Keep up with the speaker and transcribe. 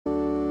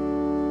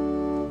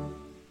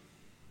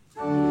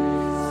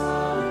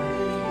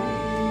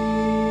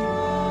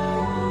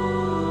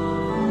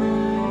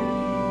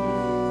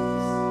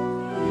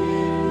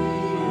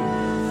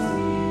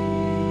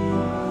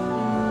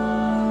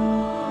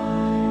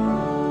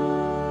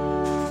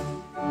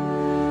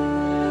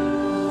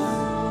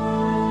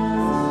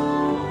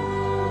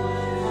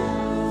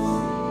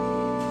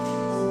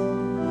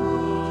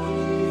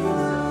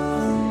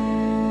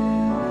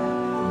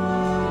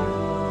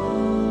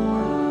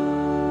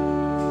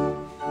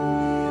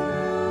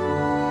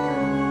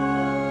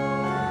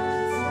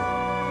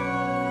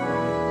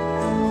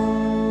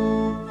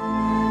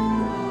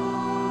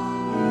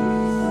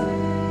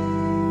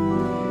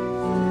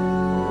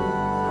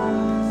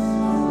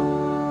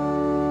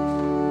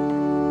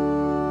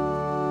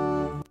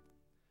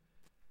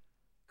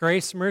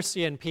Grace,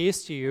 mercy, and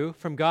peace to you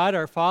from God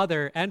our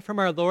Father and from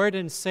our Lord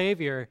and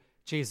Savior,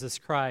 Jesus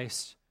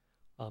Christ.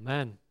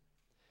 Amen.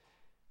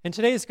 In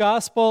today's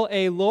gospel,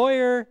 a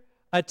lawyer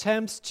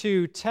attempts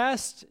to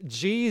test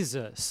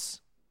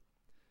Jesus.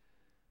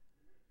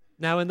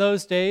 Now, in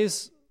those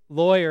days,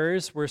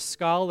 lawyers were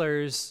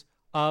scholars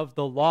of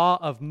the law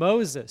of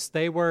Moses.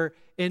 They were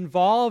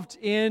involved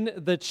in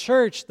the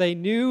church. They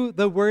knew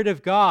the Word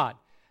of God.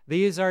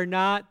 These are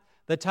not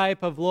the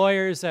type of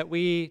lawyers that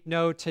we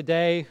know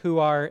today who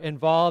are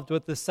involved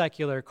with the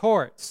secular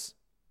courts.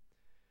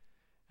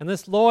 And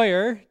this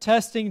lawyer,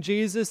 testing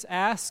Jesus,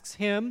 asks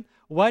him,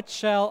 "What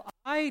shall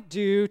I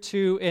do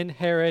to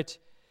inherit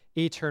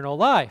eternal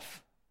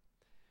life?"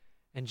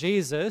 And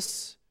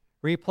Jesus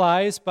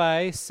replies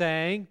by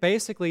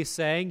basically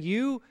saying,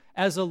 "You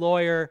as a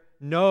lawyer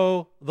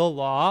know the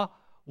law.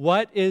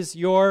 What is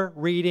your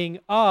reading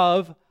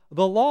of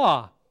the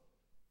law?"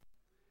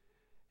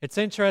 It's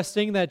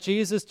interesting that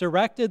Jesus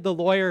directed the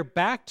lawyer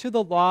back to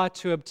the law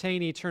to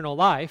obtain eternal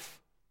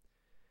life,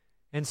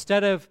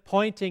 instead of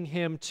pointing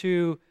him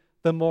to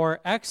the more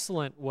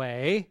excellent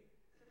way,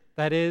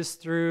 that is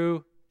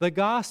through the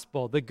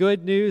gospel, the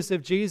good news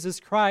of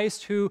Jesus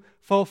Christ, who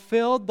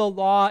fulfilled the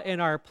law in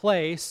our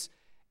place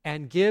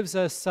and gives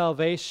us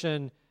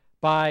salvation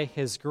by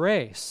his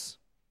grace.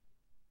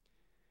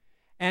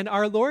 And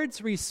our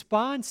Lord's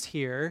response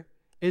here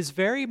is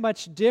very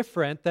much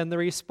different than the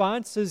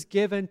responses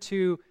given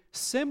to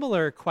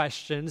similar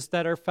questions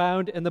that are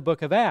found in the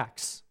book of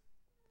Acts.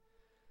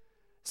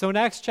 So in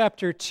Acts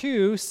chapter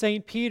 2,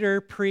 St.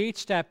 Peter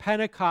preached at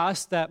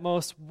Pentecost that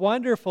most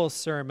wonderful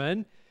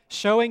sermon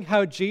showing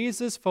how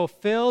Jesus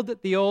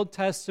fulfilled the Old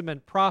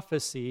Testament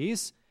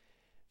prophecies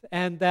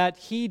and that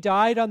he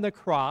died on the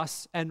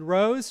cross and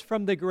rose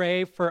from the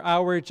grave for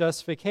our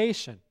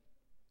justification.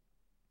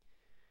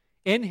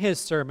 In his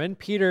sermon,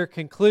 Peter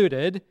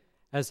concluded,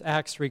 as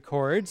Acts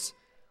records,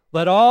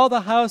 "Let all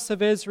the house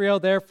of Israel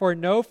therefore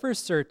know for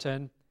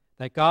certain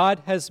that God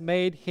has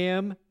made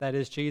him," that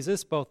is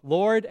Jesus, "both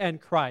Lord and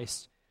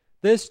Christ,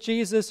 this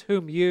Jesus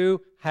whom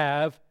you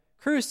have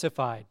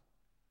crucified."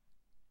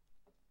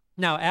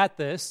 Now at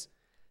this,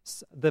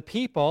 the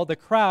people, the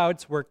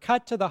crowds, were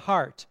cut to the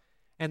heart,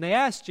 and they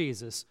asked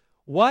Jesus,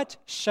 "What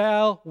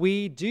shall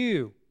we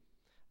do?"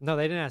 No,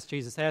 they didn't ask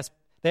Jesus,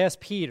 they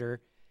asked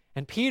Peter,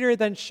 and Peter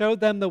then showed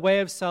them the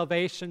way of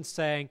salvation,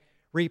 saying,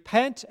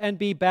 "Repent and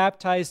be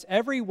baptized,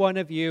 every one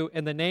of you,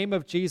 in the name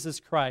of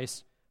Jesus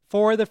Christ,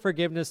 for the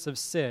forgiveness of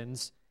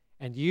sins,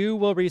 and you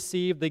will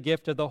receive the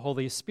gift of the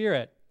Holy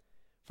Spirit.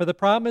 For the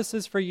promise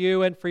is for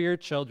you and for your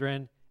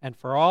children, and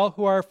for all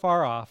who are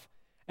far off,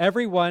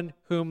 everyone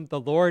whom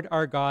the Lord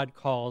our God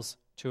calls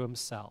to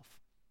himself."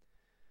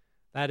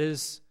 That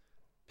is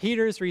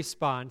Peter's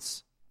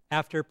response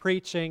after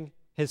preaching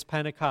his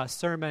Pentecost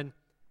sermon,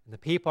 and the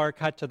people are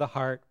cut to the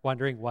heart,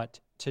 wondering what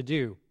to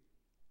do.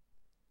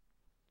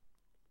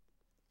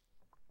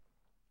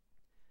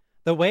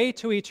 The way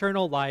to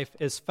eternal life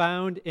is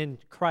found in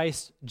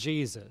Christ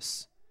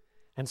Jesus.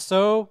 And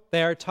so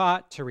they are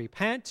taught to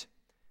repent,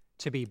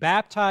 to be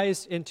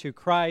baptized into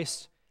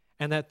Christ,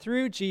 and that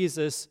through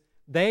Jesus,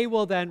 they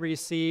will then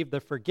receive the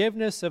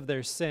forgiveness of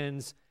their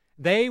sins,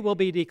 they will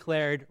be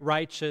declared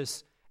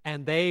righteous,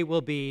 and they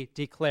will be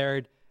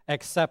declared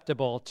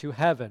acceptable to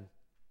heaven.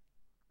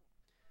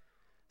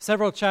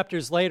 Several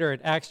chapters later,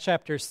 in Acts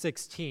chapter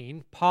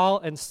 16, Paul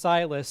and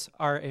Silas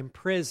are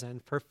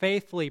imprisoned for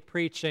faithfully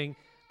preaching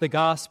the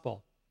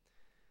gospel.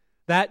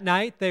 That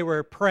night they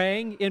were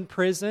praying in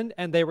prison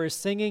and they were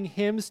singing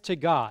hymns to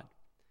God.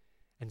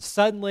 And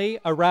suddenly,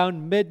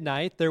 around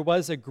midnight, there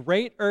was a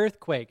great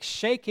earthquake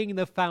shaking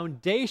the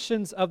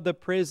foundations of the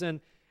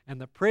prison, and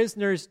the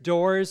prisoners'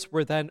 doors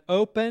were then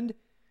opened,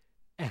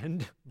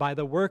 and by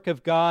the work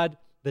of God,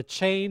 the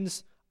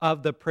chains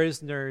of the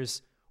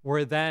prisoners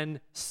were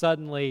then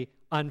suddenly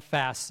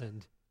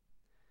unfastened.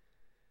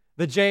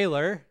 The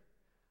jailer,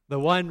 the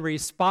one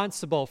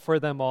responsible for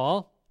them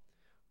all,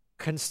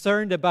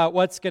 concerned about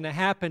what's going to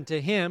happen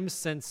to him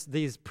since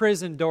these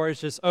prison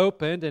doors just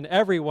opened and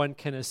everyone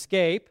can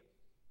escape,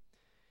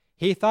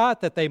 he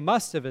thought that they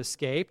must have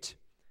escaped,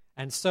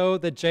 and so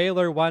the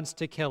jailer wants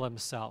to kill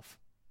himself.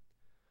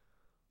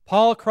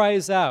 Paul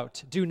cries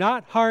out, "Do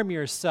not harm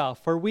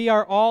yourself, for we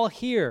are all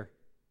here."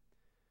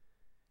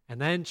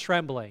 And then,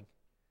 trembling,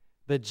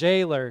 the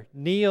jailer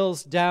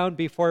kneels down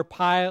before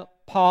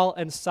Paul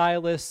and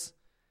Silas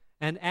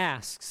and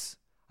asks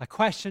a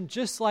question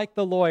just like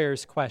the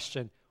lawyer's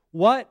question: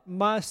 "What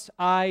must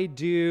I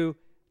do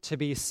to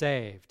be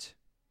saved?"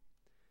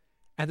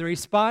 And the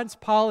response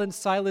Paul and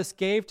Silas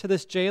gave to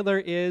this jailer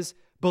is,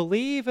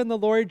 "Believe in the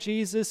Lord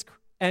Jesus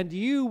and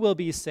you will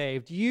be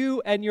saved,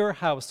 you and your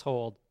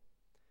household."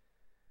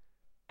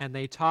 And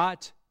they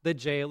taught the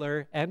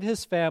jailer and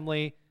his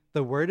family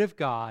the word of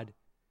God,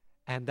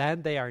 and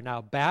then they are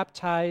now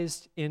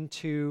baptized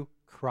into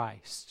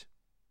Christ.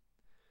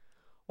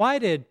 Why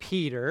did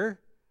Peter,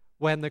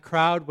 when the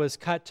crowd was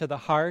cut to the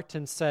heart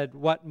and said,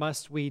 "What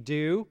must we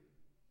do?"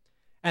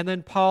 and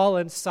then Paul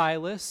and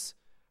Silas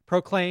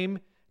proclaim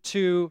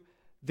to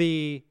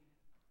the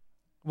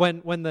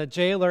when the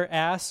jailer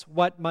asks,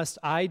 "What must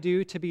I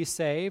do to be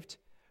saved?"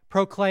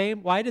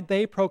 Why did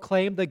they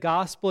proclaim the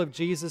gospel of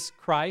Jesus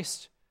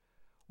Christ?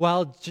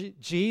 Well,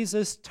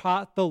 Jesus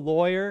taught the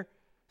lawyer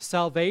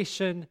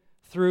salvation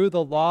through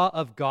the law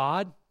of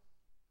God.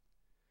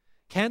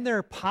 Can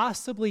there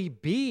possibly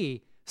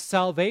be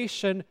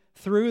salvation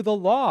through the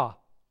law?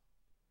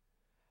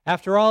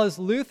 After all, as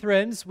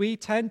Lutherans, we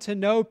tend to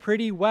know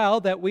pretty well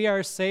that we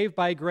are saved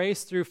by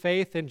grace through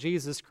faith in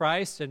Jesus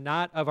Christ and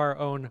not of our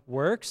own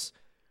works.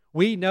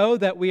 We know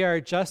that we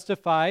are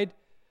justified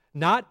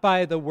not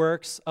by the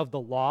works of the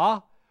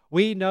law.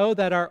 We know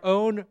that our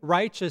own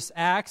righteous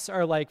acts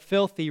are like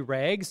filthy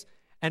rags,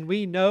 and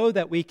we know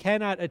that we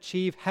cannot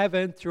achieve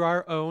heaven through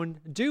our own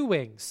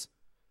doings.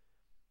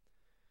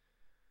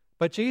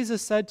 But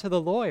Jesus said to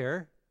the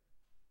lawyer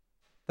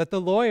that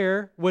the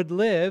lawyer would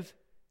live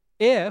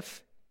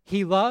if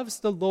he loves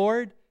the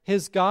Lord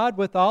his God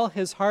with all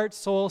his heart,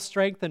 soul,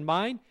 strength, and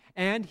mind,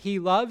 and he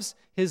loves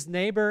his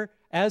neighbor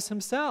as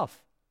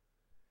himself.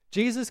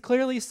 Jesus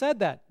clearly said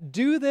that.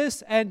 Do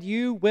this and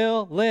you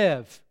will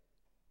live.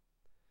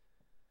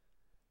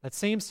 That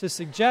seems to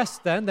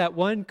suggest then that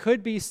one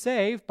could be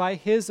saved by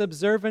his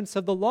observance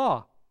of the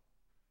law.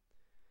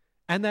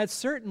 And that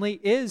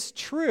certainly is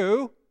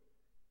true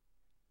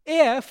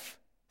if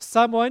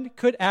someone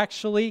could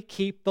actually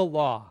keep the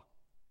law.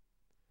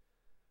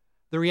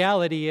 The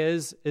reality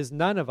is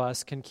none of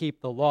us can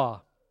keep the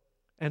law.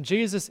 And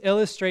Jesus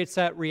illustrates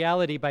that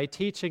reality by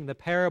teaching the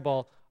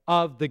parable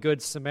of the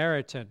Good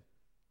Samaritan.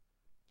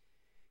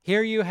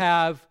 Here you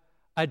have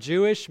a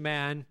Jewish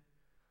man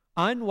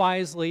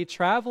unwisely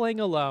traveling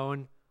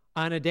alone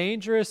on a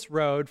dangerous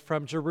road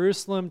from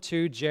Jerusalem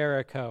to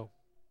Jericho.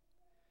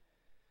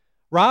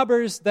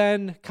 Robbers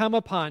then come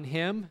upon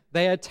him,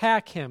 they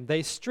attack him,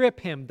 they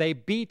strip him, they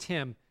beat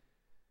him,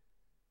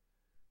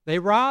 they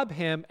rob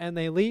him, and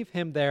they leave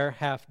him there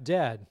half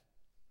dead.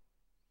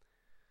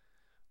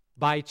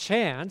 By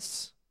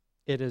chance,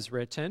 it is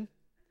written,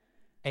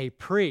 a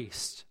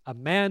priest, a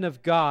man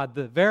of God,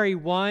 the very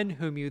one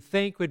whom you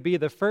think would be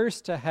the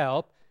first to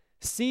help,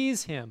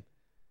 sees him,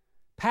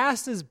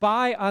 passes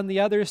by on the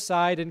other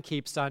side, and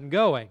keeps on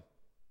going.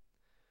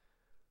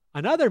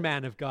 Another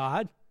man of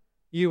God,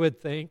 you would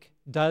think,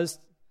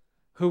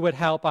 who would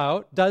help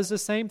out, does the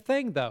same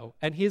thing, though,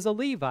 and he's a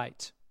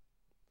Levite.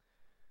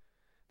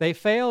 They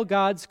fail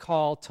God's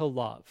call to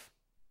love.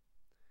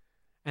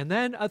 And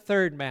then a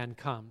third man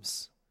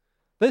comes.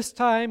 This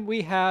time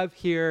we have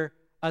here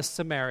a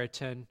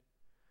Samaritan,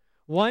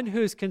 one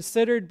who's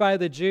considered by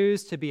the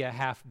Jews to be a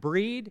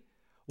half-breed,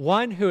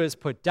 one who is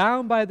put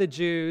down by the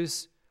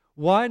Jews,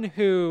 one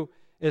who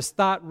is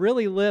thought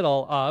really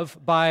little of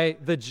by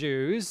the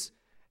Jews.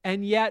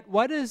 And yet,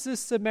 what does this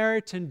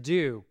Samaritan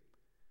do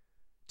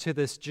to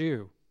this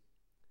Jew?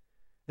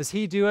 Does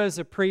he do as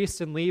a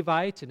priest and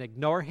Levite and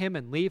ignore him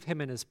and leave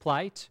him in his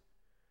plight?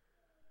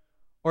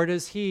 Or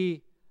does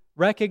he,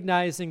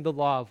 recognizing the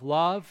law of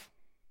love,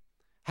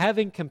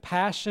 having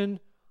compassion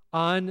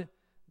on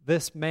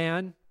this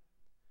man,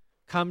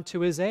 come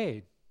to his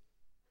aid?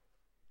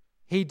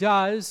 He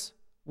does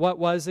what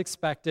was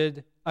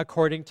expected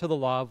according to the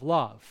law of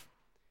love.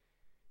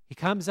 He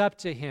comes up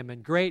to him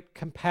in great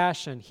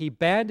compassion. He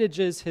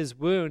bandages his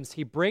wounds.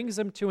 He brings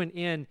him to an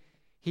inn.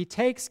 He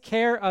takes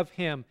care of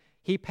him.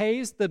 He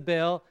pays the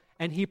bill,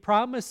 and he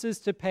promises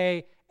to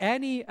pay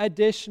any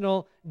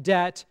additional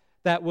debt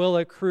that will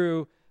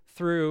accrue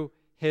through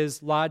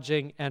his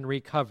lodging and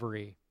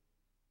recovery.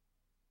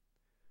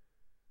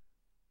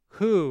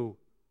 Who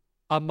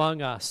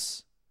among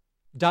us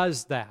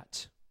does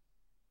that?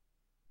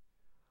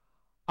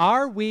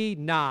 Are we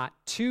not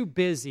too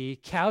busy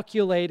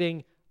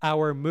calculating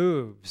our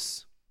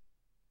moves?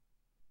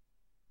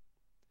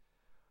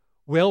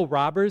 Will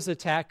robbers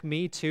attack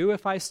me too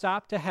if I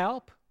stop to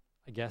help?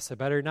 I guess I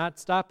better not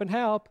stop and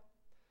help.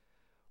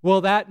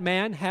 Will that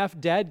man half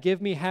dead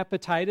give me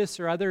hepatitis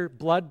or other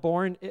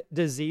blood-borne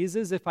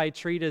diseases if I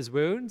treat his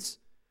wounds?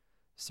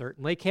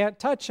 Certainly can't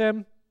touch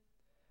him.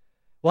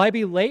 Will I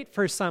be late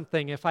for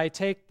something if I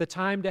take the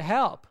time to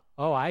help?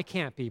 Oh, I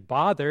can't be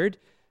bothered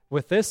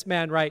with this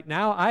man right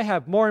now. I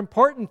have more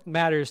important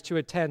matters to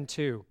attend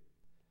to.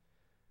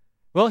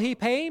 Will he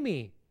pay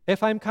me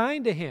if I'm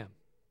kind to him?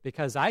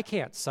 Because I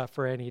can't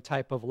suffer any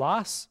type of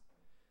loss.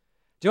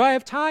 Do I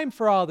have time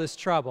for all this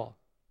trouble?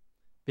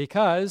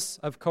 Because,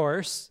 of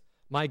course,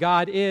 my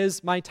God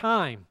is my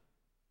time,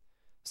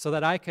 so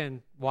that I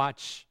can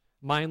watch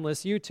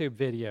mindless YouTube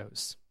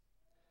videos.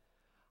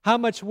 How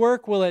much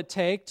work will it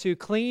take to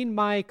clean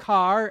my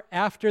car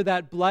after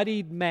that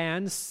bloodied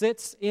man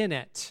sits in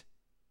it?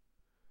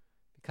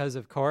 Because,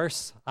 of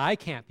course, I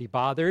can't be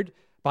bothered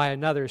by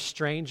another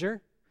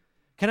stranger.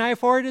 Can I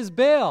afford his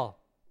bill?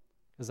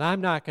 Because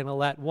I'm not going to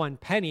let one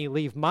penny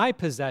leave my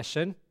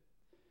possession.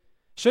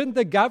 Shouldn't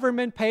the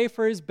government pay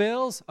for his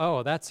bills?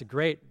 Oh, that's a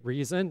great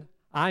reason.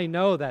 I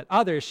know that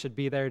others should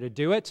be there to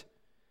do it.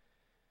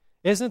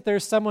 Isn't there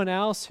someone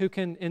else who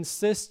can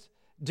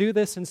do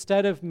this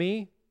instead of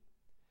me?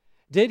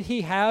 Did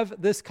he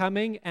have this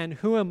coming, and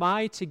who am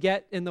I to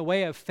get in the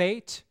way of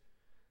fate?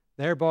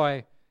 There,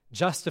 boy,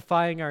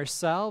 justifying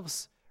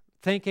ourselves,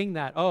 thinking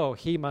that, oh,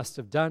 he must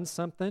have done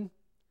something.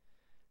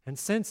 And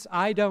since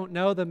I don't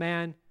know the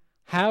man,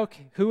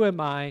 who am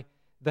I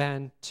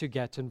then to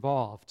get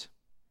involved?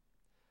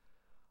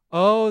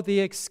 Oh, the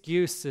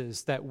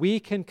excuses that we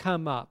can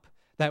come up,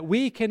 that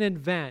we can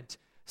invent,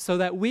 so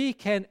that we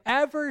can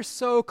ever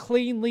so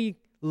cleanly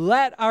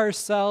let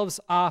ourselves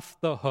off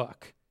the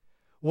hook.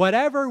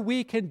 Whatever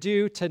we can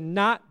do to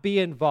not be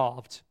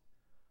involved,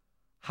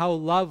 how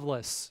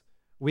loveless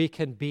we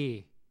can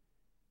be.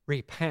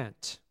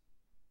 Repent.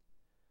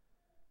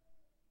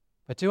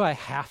 But do I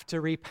have to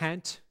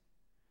repent?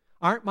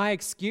 Aren't my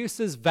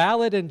excuses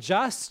valid and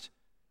just?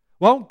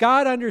 Won't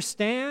God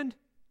understand?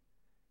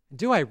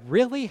 Do I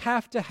really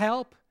have to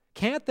help?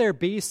 Can't there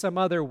be some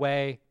other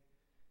way?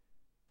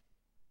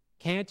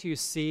 Can't you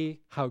see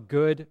how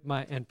good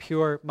and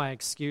pure my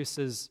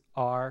excuses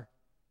are?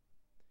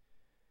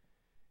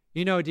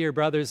 You know, dear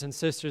brothers and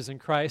sisters in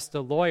Christ,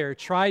 the lawyer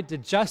tried to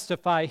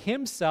justify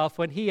himself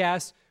when he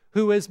asked,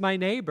 "Who is my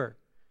neighbor?"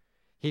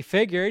 He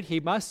figured he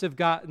must have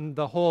gotten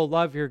the whole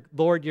love your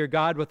Lord your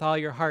God with all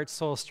your heart,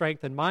 soul,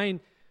 strength, and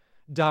mind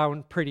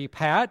down pretty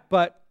pat,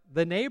 but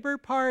the neighbor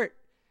part,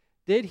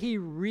 did he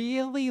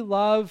really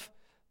love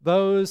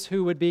those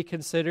who would be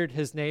considered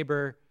his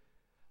neighbor?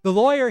 The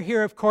lawyer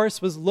here, of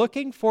course, was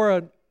looking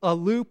for a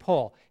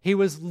loophole. He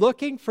was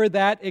looking for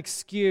that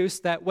excuse,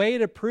 that way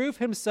to prove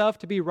himself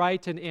to be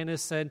right and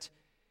innocent,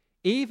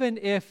 even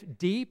if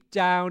deep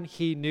down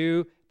he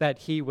knew that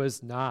he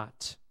was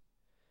not.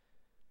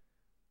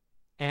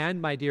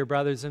 And, my dear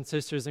brothers and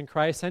sisters in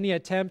Christ, any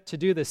attempt to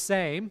do the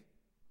same,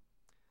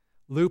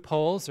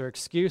 loopholes or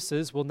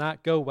excuses, will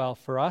not go well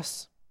for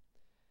us.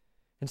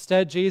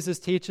 Instead, Jesus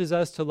teaches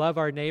us to love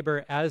our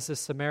neighbor as the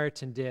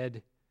Samaritan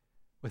did,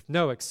 with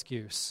no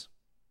excuse.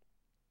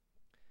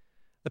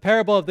 The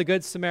parable of the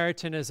Good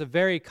Samaritan is a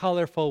very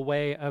colorful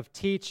way of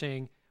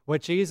teaching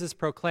what Jesus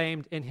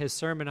proclaimed in his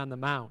Sermon on the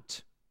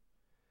Mount.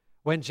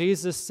 When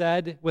Jesus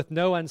said, with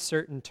no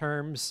uncertain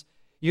terms,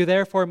 "You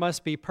therefore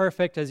must be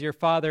perfect as your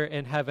Father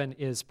in heaven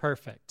is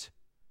perfect."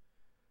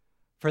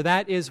 For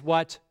that is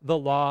what the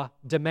law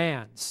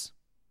demands.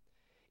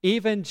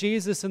 Even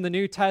Jesus in the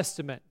New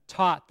Testament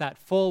taught that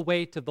full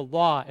weight of the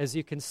law, as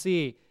you can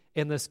see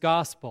in this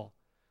gospel,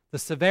 the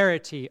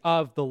severity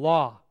of the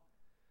law,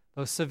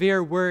 those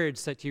severe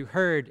words that you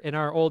heard in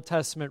our Old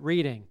Testament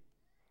reading.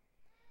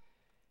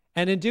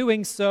 And in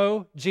doing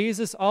so,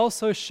 Jesus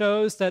also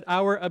shows that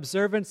our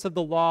observance of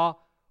the law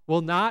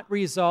will not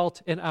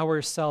result in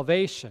our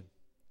salvation.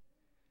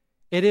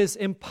 It is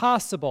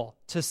impossible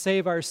to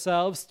save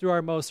ourselves through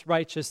our most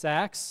righteous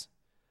acts.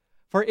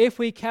 For if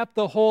we kept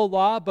the whole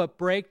law but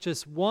break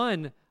just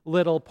one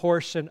little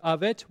portion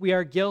of it, we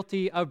are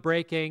guilty of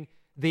breaking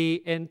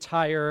the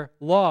entire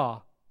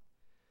law.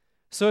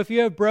 So if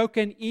you have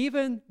broken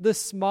even the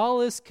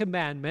smallest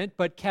commandment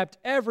but kept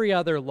every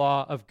other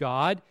law of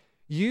God,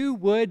 you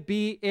would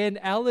be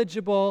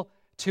ineligible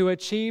to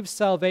achieve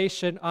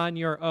salvation on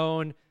your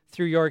own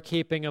through your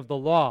keeping of the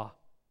law.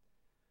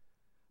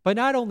 But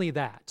not only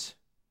that,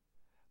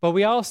 but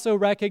we also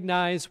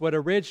recognize what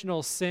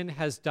original sin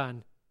has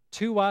done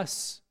to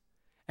us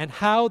and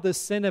how the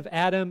sin of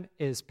Adam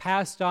is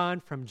passed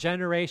on from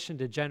generation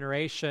to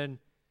generation.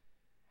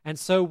 And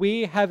so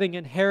we, having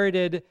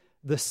inherited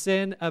the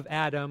sin of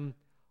Adam,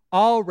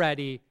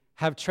 already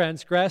have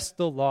transgressed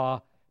the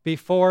law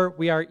before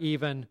we are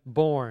even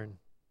born.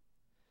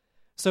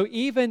 So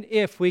even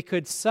if we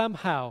could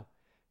somehow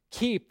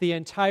keep the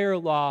entire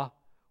law,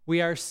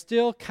 we are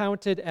still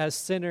counted as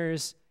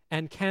sinners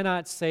and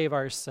cannot save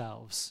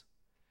ourselves.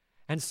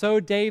 And so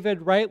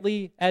David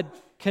rightly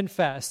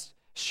confessed,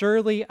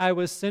 "Surely I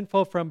was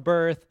sinful from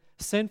birth,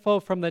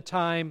 sinful from the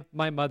time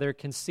my mother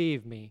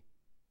conceived me."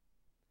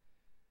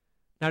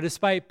 Now,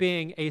 despite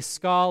being a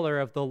scholar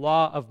of the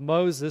law of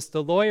Moses,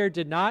 the lawyer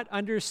did not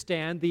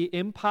understand the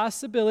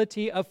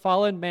impossibility of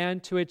fallen man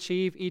to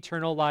achieve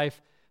eternal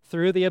life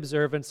through the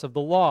observance of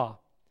the law.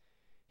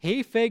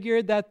 He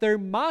figured that there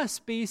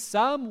must be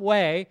some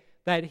way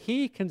that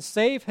he can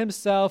save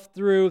himself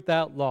through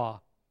that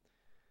law.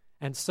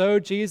 And so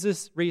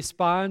Jesus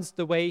responds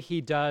the way he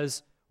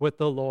does with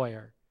the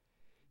lawyer.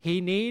 He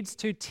needs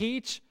to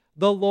teach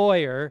the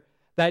lawyer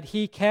that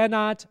he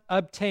cannot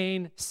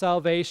obtain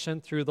salvation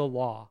through the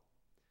law.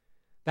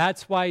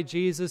 That's why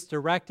Jesus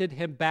directed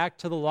him back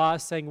to the law,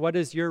 saying, "What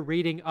is your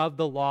reading of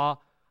the law?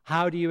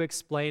 How do you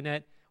explain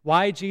it?"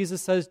 Why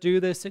Jesus says, "Do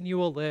this and you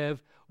will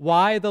live."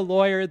 Why the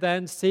lawyer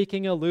then,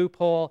 seeking a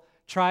loophole,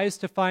 tries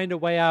to find a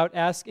way out,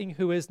 asking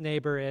who his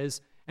neighbor is,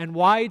 and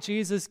why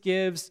Jesus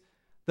gives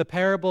the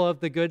parable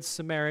of the Good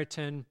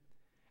Samaritan,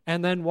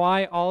 and then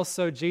why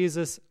also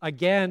Jesus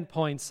again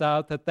points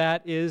out that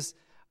that is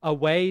a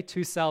way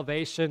to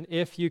salvation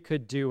if you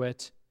could do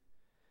it.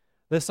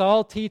 This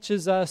all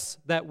teaches us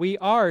that we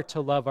are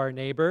to love our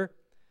neighbor,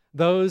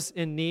 those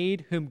in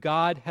need whom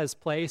God has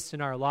placed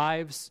in our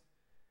lives,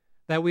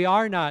 that we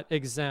are not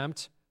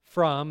exempt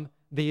from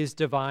these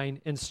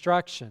divine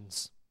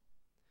instructions.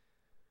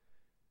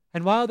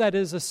 And while that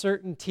is a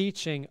certain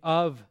teaching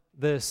of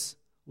this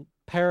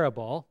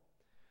parable,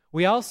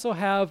 we also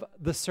have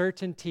the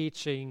certain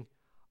teaching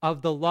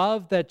of the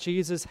love that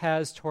Jesus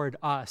has toward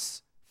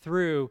us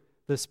through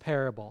this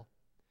parable.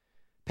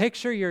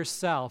 Picture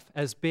yourself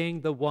as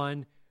being the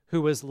one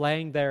who was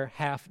laying there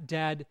half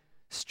dead,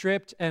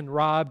 stripped and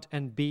robbed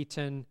and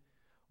beaten,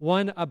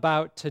 one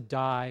about to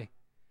die.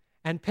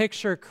 And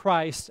picture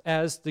Christ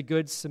as the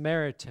Good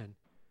Samaritan,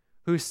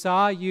 who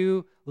saw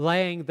you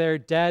laying there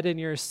dead in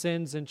your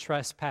sins and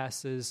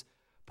trespasses,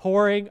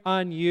 pouring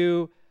on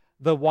you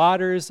the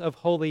waters of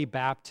holy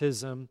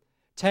baptism,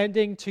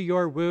 tending to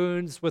your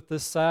wounds with the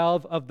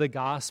salve of the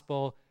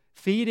gospel,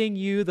 feeding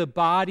you the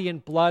body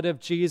and blood of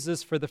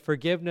Jesus for the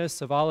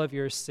forgiveness of all of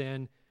your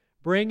sin,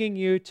 bringing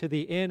you to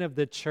the inn of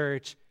the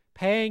church,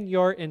 paying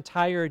your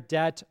entire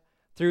debt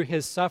through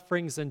his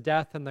sufferings and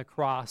death on the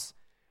cross,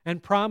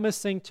 and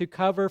promising to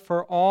cover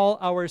for all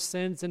our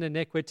sins and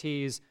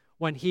iniquities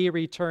when he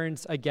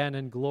returns again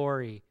in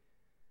glory.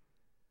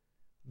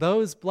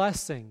 Those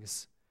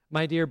blessings,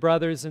 my dear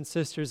brothers and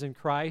sisters in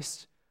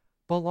Christ,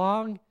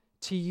 belong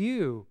to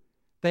you.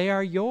 They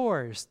are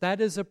yours. That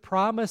is a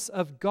promise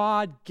of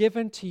God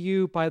given to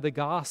you by the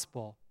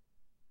gospel.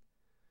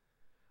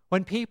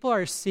 When people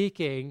are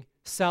seeking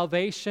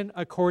salvation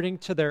according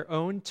to their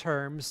own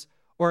terms,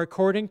 or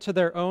according to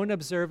their own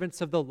observance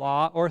of the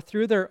law, or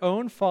through their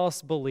own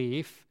false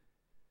belief,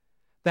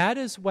 that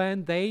is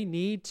when they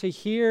need to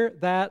hear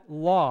that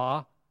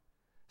law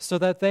so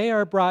that they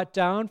are brought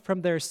down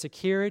from their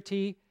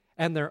security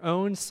and their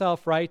own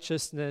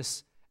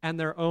self-righteousness and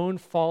their own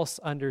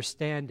false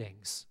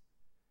understandings.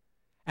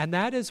 And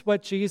that is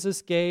what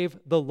Jesus gave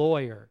the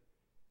lawyer.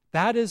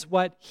 That is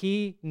what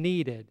he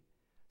needed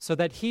so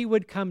that he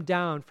would come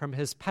down from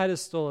his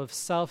pedestal of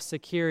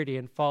self-security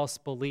and false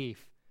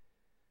belief.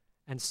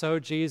 And so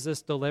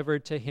Jesus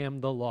delivered to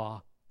him the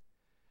law.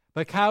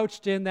 But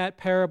couched in that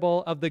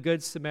parable of the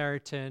Good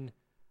Samaritan,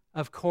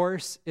 of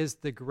course, is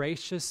the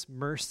gracious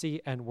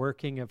mercy and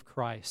working of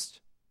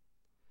Christ.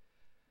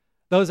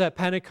 Those at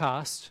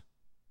Pentecost,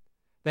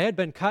 they had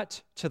been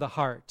cut to the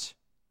heart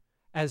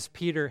as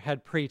Peter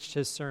had preached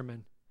his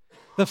sermon.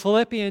 The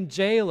Philippian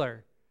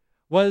jailer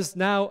was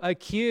now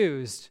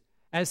accused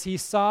as he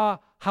saw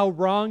how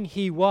wrong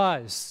he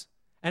was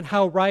and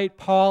how right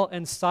Paul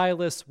and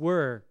Silas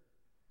were.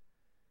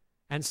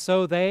 And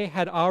so they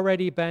had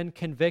already been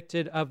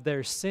convicted of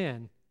their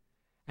sin.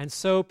 And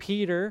so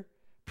Peter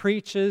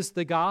preaches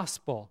the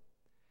gospel.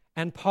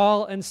 And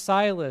Paul and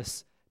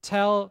Silas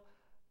tell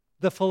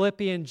the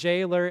Philippian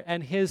jailer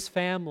and his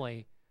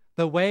family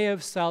the way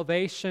of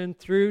salvation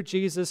through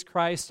Jesus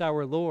Christ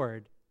our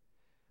Lord.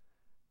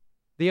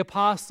 The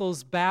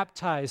apostles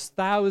baptize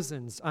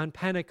thousands on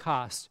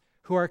Pentecost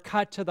who are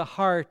cut to the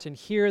heart and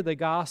hear the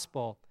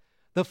gospel.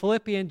 The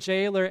Philippian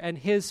jailer and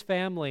his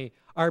family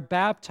are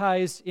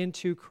baptized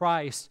into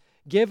Christ,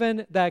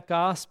 given that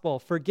gospel,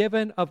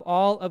 forgiven of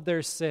all of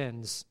their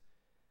sins,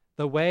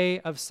 the way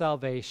of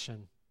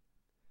salvation.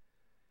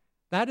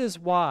 That is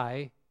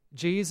why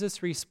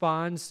Jesus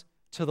responds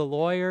to the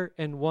lawyer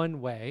in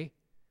one way,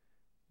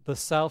 the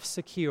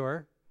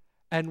self-secure,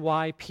 and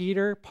why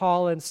Peter,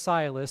 Paul, and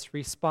Silas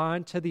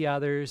respond to the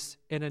others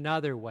in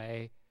another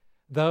way,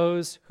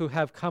 those who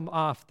have come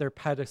off their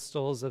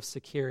pedestals of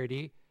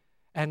security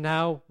and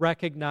now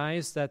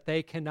recognize that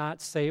they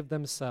cannot save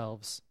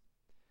themselves.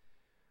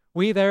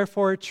 We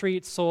therefore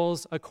treat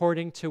souls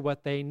according to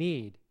what they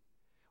need.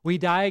 We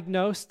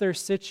diagnose their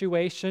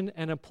situation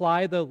and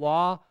apply the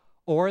law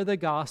or the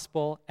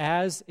gospel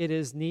as it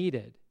is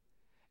needed.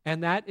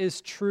 And that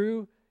is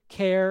true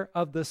care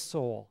of the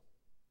soul.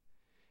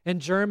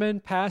 In German,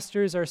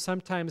 pastors are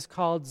sometimes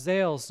called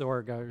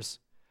Seelsorgers,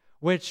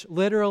 which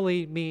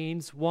literally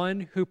means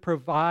one who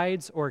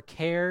provides or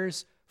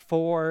cares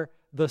for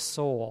the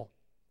soul.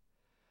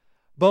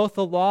 Both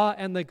the law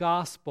and the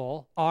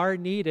gospel are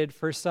needed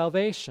for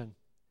salvation.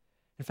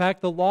 In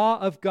fact, the law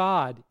of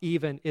God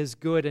even is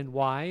good and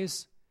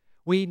wise.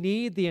 We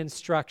need the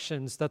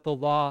instructions that the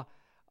law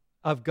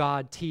of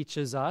God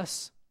teaches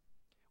us.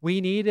 We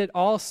need it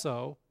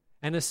also,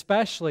 and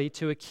especially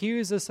to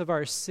accuse us of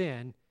our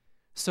sin,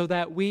 so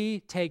that we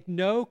take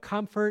no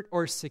comfort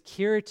or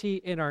security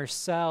in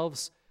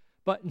ourselves,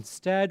 but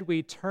instead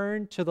we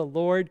turn to the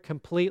Lord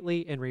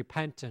completely in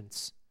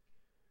repentance.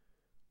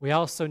 We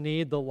also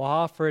need the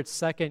law for its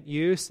second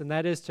use, and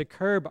that is to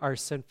curb our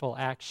sinful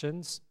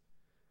actions.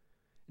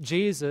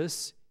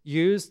 Jesus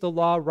used the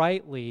law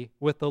rightly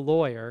with the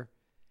lawyer,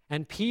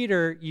 and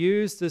Peter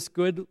used this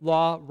good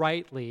law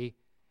rightly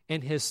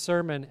in his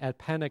sermon at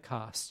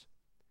Pentecost.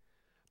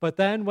 But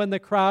then when the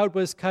crowd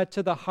was cut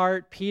to the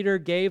heart, Peter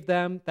gave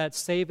them that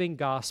saving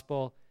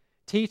gospel,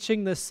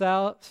 teaching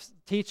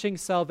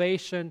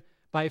salvation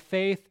by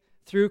faith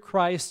through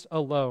Christ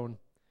alone.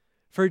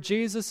 For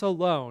Jesus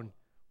alone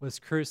was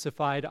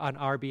crucified on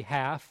our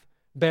behalf,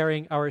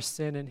 bearing our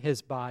sin in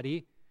his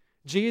body.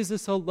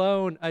 Jesus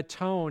alone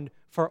atoned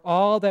for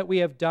all that we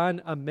have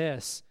done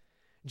amiss.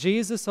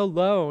 Jesus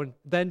alone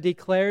then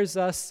declares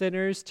us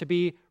sinners to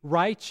be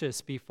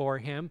righteous before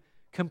him,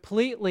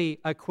 completely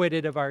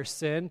acquitted of our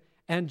sin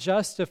and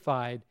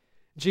justified.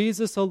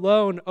 Jesus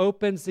alone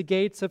opens the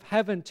gates of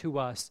heaven to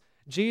us,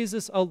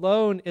 Jesus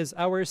alone is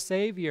our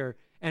Savior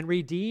and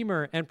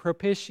Redeemer and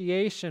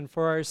propitiation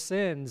for our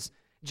sins.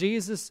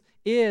 Jesus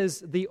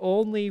is the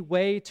only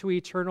way to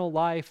eternal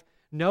life.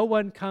 No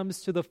one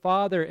comes to the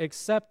Father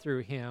except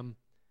through him.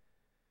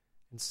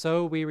 And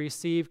so we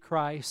receive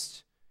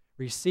Christ,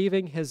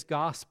 receiving his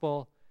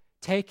gospel,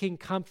 taking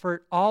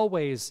comfort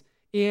always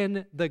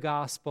in the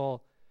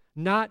gospel,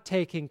 not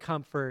taking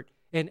comfort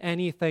in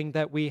anything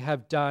that we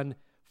have done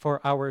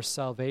for our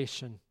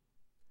salvation.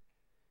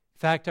 In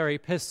fact, our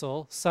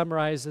epistle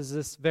summarizes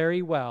this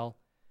very well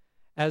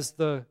as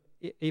the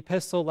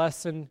epistle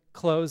lesson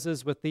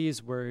closes with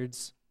these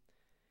words: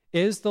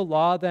 Is the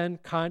law then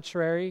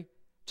contrary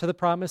to the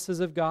promises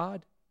of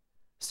God?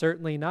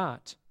 Certainly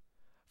not.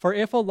 For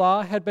if a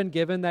law had been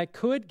given that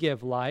could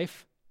give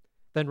life,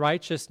 then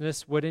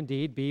righteousness would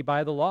indeed be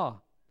by the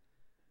law.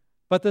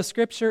 But the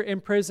Scripture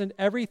imprisoned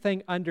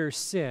everything under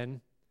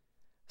sin,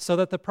 so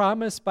that the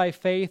promise by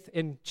faith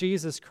in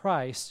Jesus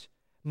Christ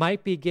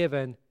might be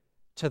given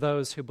to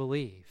those who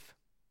believe.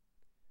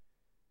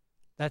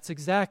 That's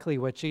exactly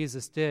what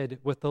Jesus did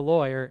with the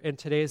lawyer in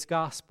today's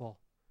gospel.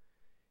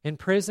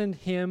 Imprisoned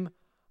him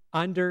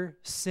under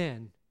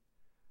sin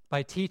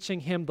by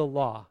teaching him the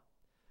law,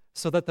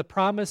 so that the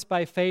promise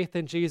by faith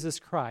in Jesus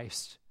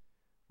Christ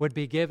would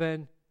be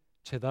given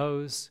to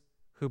those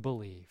who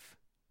believe.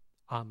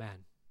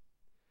 Amen.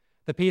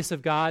 The peace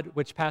of God,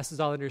 which passes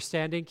all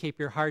understanding, keep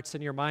your hearts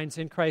and your minds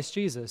in Christ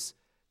Jesus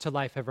to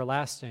life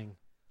everlasting.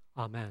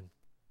 Amen.